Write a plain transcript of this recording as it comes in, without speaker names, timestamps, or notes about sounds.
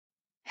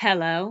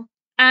Hello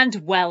and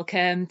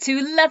welcome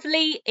to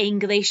Lovely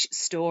English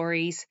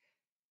Stories.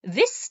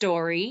 This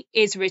story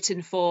is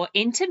written for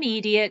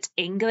intermediate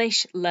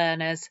English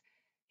learners.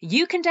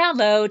 You can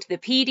download the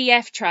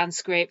PDF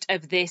transcript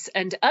of this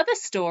and other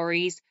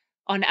stories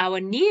on our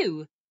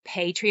new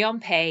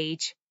Patreon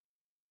page.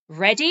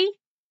 Ready?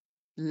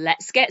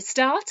 Let's get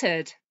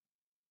started.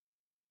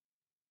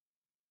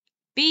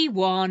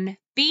 B1,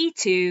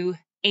 B2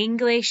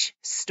 English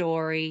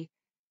Story.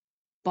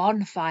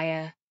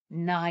 Bonfire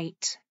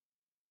Night.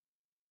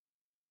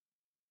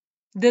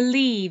 The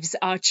leaves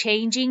are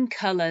changing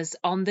colours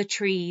on the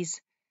trees.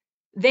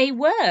 They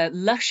were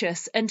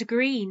luscious and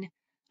green,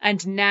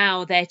 and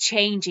now they're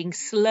changing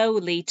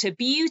slowly to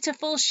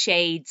beautiful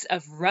shades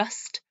of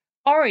rust,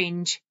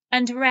 orange,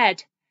 and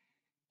red.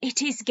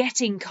 It is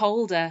getting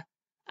colder,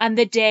 and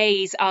the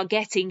days are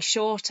getting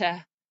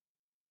shorter.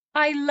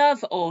 I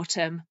love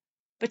autumn,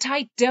 but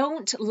I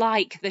don't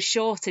like the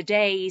shorter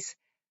days.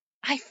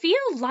 I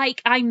feel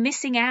like I'm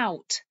missing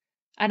out,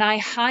 and I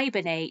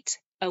hibernate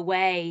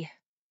away.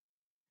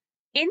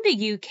 In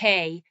the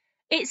UK,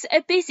 it's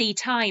a busy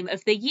time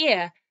of the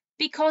year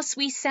because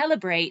we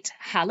celebrate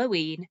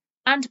Halloween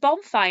and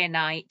Bonfire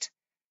Night.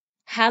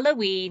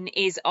 Halloween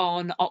is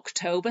on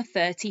October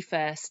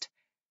 31st,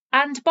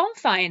 and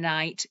Bonfire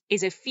Night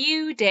is a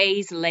few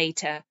days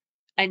later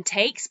and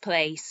takes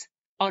place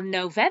on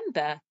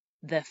November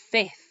the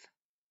 5th.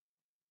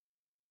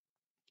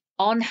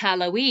 On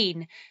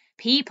Halloween,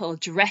 people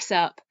dress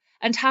up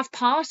and have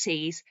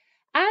parties,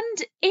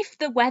 and if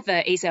the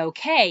weather is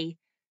okay,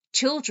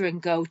 children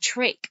go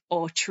trick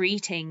or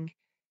treating.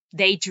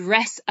 They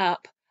dress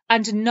up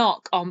and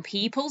knock on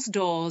people's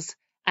doors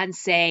and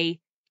say,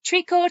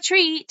 "Trick or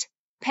treat,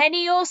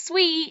 penny or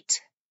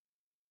sweet."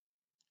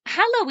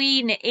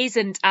 Halloween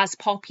isn't as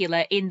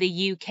popular in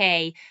the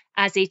UK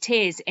as it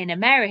is in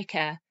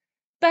America,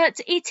 but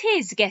it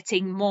is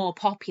getting more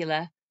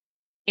popular.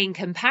 In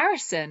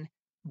comparison,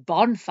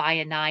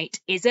 Bonfire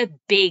Night is a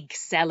big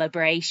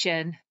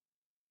celebration.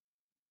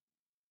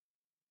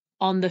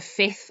 On the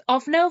 5th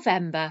of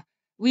November,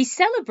 we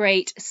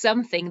celebrate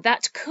something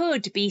that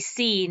could be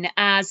seen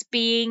as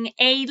being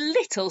a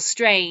little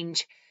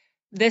strange.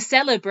 The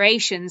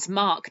celebrations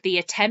mark the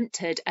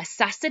attempted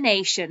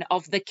assassination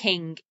of the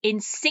king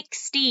in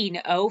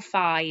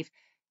 1605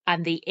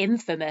 and the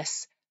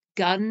infamous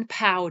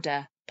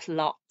Gunpowder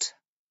Plot.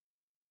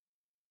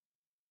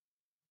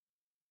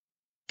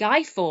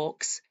 Guy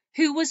Fawkes,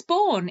 who was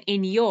born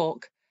in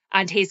York,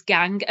 and his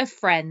gang of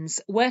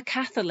friends were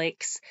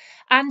Catholics,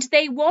 and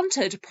they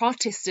wanted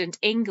Protestant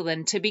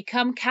England to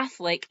become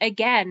Catholic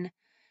again.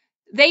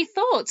 They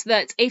thought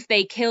that if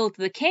they killed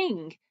the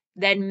king,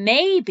 then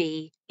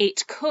maybe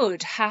it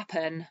could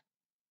happen.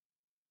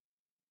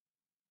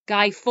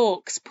 Guy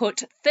Fawkes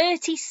put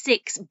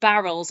 36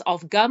 barrels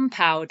of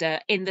gunpowder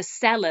in the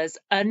cellars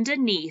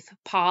underneath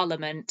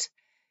Parliament.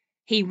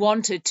 He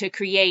wanted to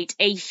create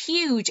a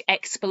huge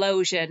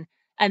explosion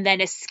and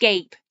then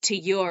escape to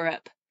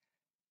Europe.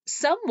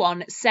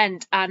 Someone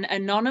sent an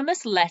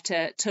anonymous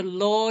letter to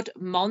Lord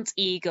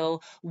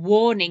Monteagle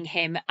warning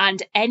him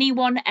and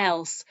anyone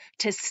else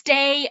to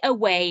stay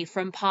away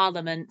from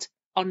Parliament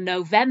on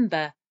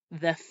November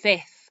the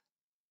 5th.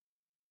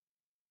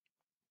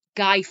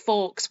 Guy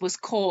Fawkes was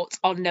caught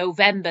on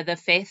November the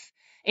 5th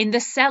in the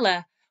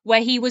cellar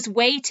where he was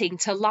waiting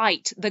to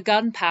light the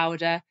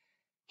gunpowder.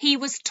 He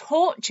was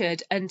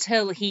tortured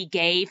until he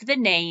gave the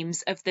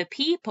names of the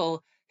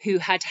people who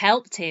had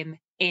helped him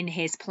in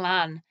his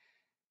plan.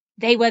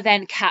 They were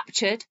then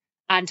captured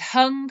and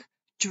hung,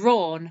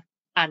 drawn,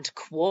 and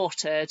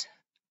quartered.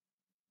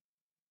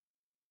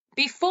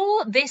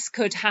 Before this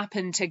could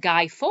happen to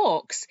Guy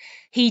Fawkes,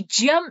 he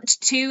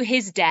jumped to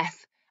his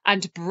death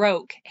and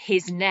broke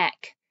his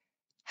neck.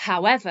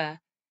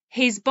 However,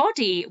 his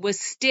body was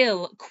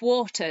still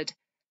quartered,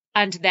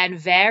 and then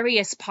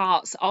various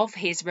parts of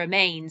his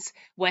remains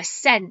were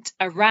sent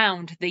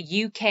around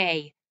the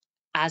UK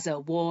as a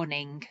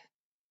warning.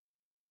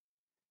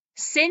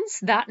 Since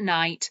that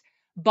night,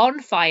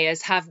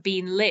 bonfires have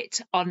been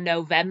lit on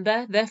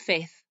November the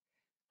 5th.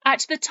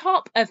 At the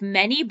top of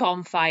many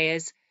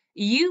bonfires,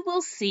 you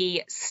will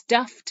see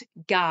stuffed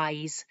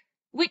guys,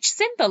 which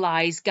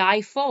symbolise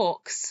Guy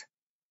Fawkes.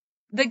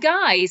 The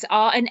guys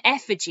are an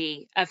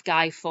effigy of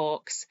Guy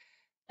Fawkes.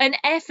 An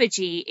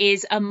effigy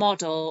is a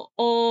model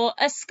or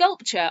a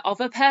sculpture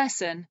of a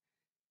person.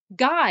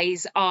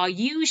 Guys are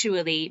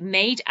usually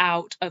made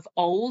out of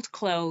old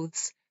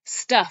clothes,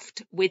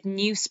 stuffed with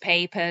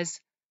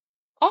newspapers.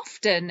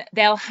 Often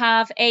they'll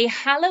have a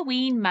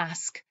Halloween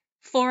mask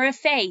for a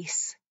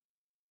face.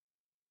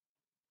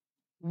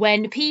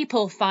 When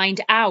people find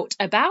out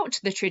about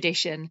the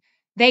tradition,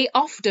 they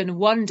often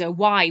wonder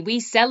why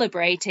we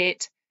celebrate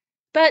it.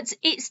 But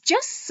it's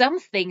just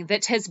something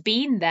that has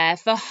been there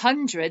for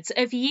hundreds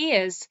of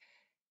years.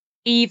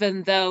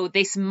 Even though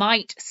this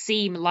might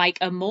seem like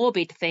a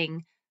morbid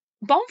thing,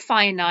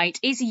 Bonfire Night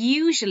is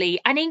usually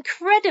an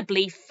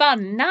incredibly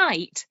fun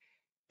night.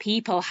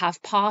 People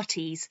have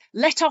parties,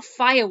 let off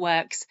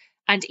fireworks,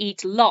 and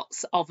eat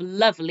lots of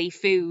lovely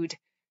food.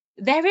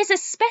 There is a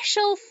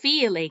special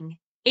feeling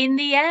in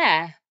the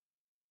air.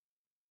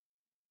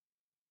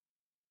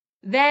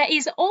 There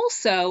is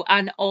also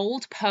an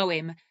old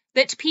poem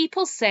that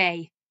people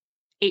say.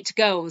 It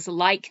goes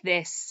like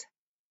this.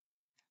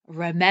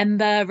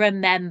 Remember,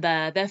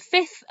 remember, the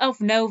 5th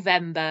of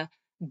November,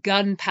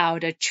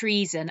 gunpowder,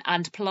 treason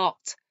and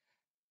plot.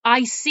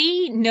 I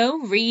see no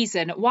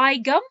reason why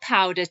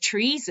gunpowder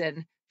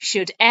treason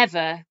should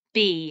ever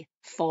be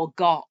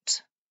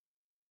forgot.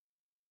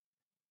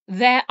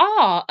 There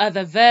are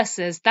other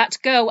verses that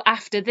go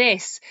after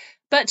this,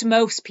 but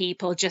most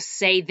people just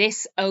say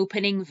this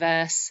opening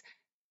verse.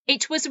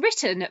 It was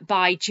written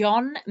by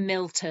John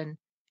Milton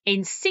in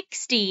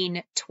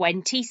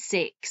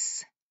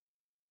 1626.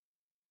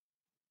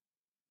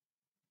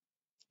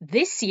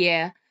 This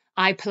year,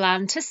 I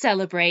plan to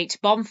celebrate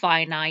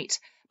Bonfire Night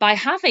by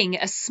having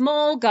a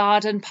small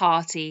garden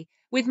party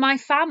with my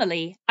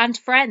family and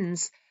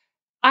friends.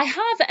 I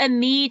have a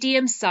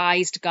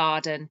medium-sized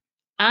garden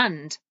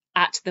and,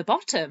 at the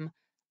bottom,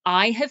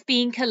 I have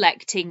been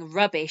collecting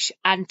rubbish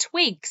and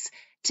twigs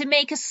to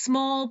make a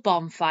small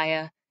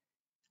bonfire.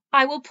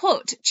 I will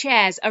put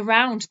chairs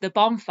around the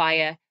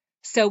bonfire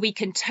so we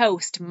can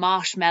toast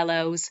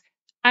marshmallows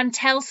and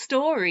tell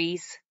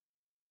stories.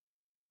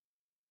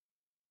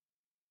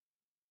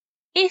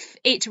 If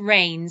it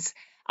rains,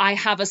 I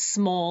have a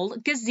small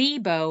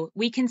gazebo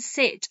we can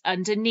sit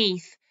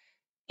underneath.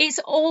 It's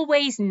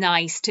always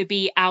nice to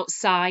be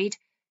outside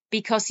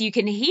because you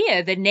can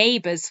hear the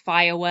neighbours'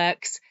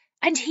 fireworks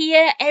and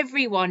hear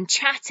everyone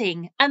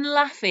chatting and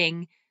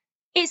laughing.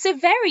 It's a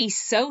very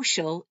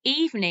social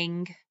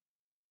evening.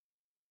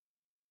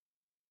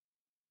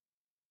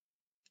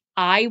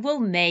 I will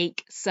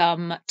make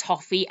some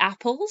toffee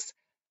apples,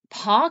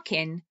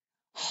 parkin,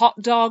 hot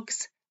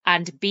dogs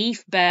and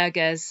beef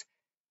burgers.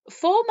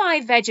 For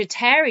my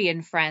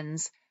vegetarian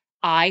friends,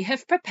 I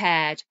have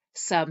prepared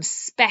some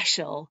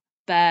special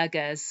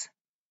burgers.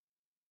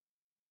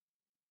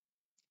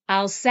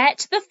 I'll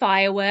set the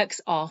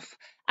fireworks off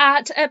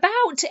at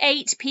about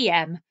 8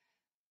 p.m.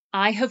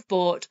 I have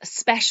bought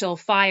special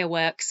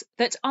fireworks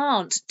that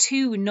aren't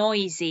too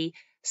noisy,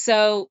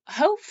 so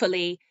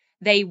hopefully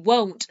they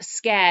won't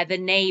scare the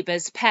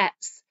neighbours'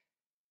 pets.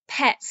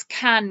 Pets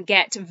can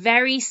get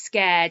very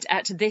scared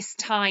at this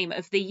time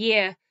of the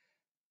year.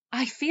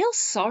 I feel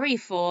sorry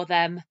for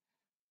them.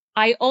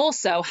 I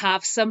also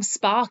have some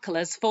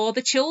sparklers for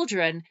the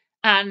children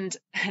and,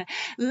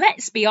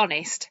 let's be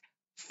honest,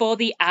 for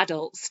the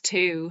adults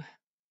too.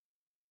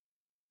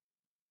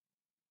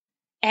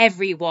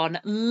 Everyone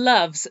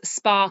loves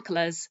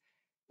sparklers.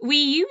 We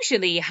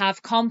usually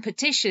have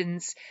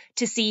competitions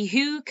to see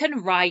who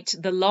can write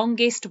the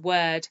longest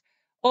word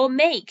or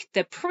make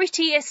the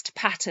prettiest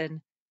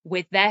pattern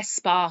with their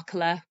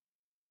sparkler.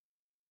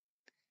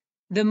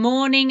 The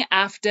morning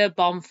after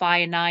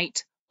Bonfire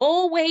Night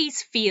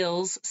always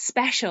feels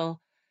special.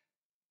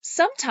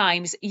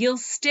 Sometimes you'll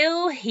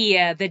still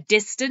hear the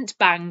distant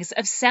bangs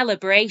of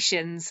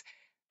celebrations,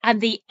 and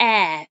the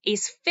air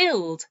is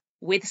filled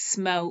with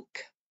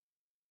smoke.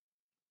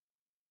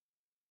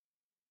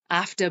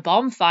 After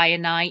Bonfire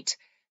Night,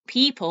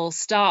 people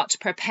start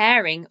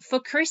preparing for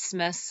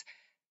Christmas.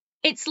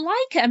 It's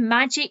like a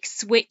magic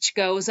switch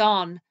goes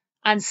on,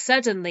 and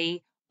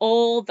suddenly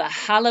all the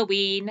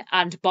Halloween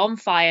and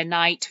Bonfire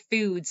Night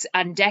foods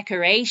and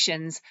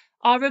decorations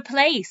are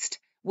replaced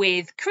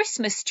with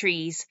Christmas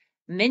trees,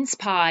 mince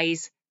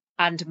pies,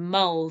 and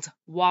mulled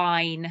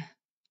wine.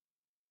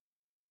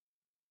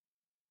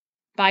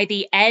 By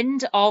the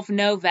end of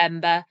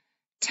November,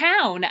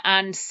 town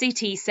and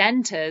city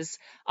centres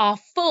are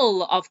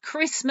full of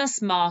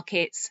Christmas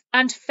markets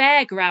and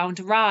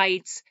fairground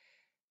rides.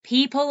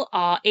 People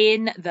are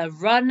in the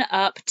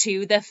run-up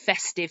to the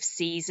festive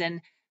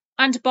season,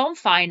 and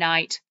Bonfire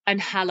Night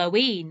and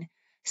Halloween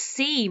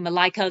seem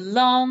like a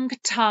long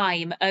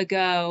time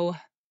ago.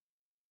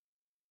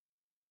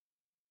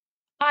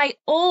 I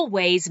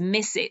always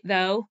miss it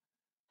though.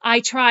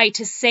 I try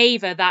to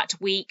savour that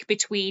week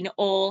between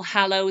All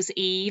Hallows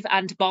Eve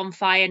and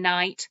Bonfire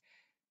Night.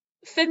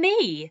 For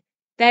me,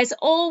 there's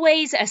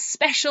always a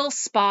special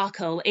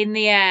sparkle in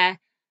the air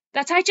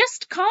that I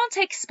just can't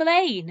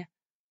explain.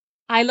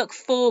 I look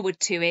forward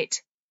to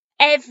it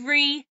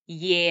every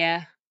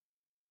year.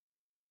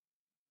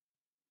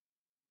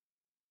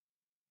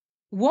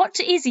 What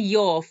is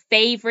your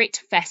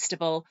favourite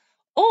festival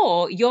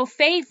or your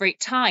favourite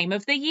time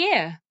of the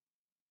year?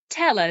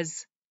 Tell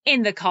us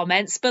in the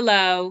comments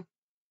below.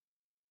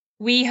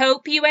 We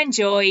hope you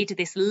enjoyed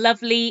this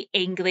lovely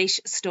English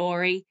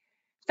story.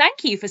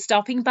 Thank you for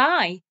stopping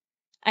by.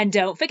 And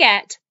don't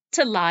forget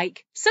to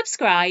like,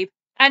 subscribe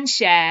and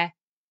share.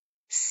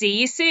 See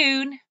you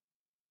soon.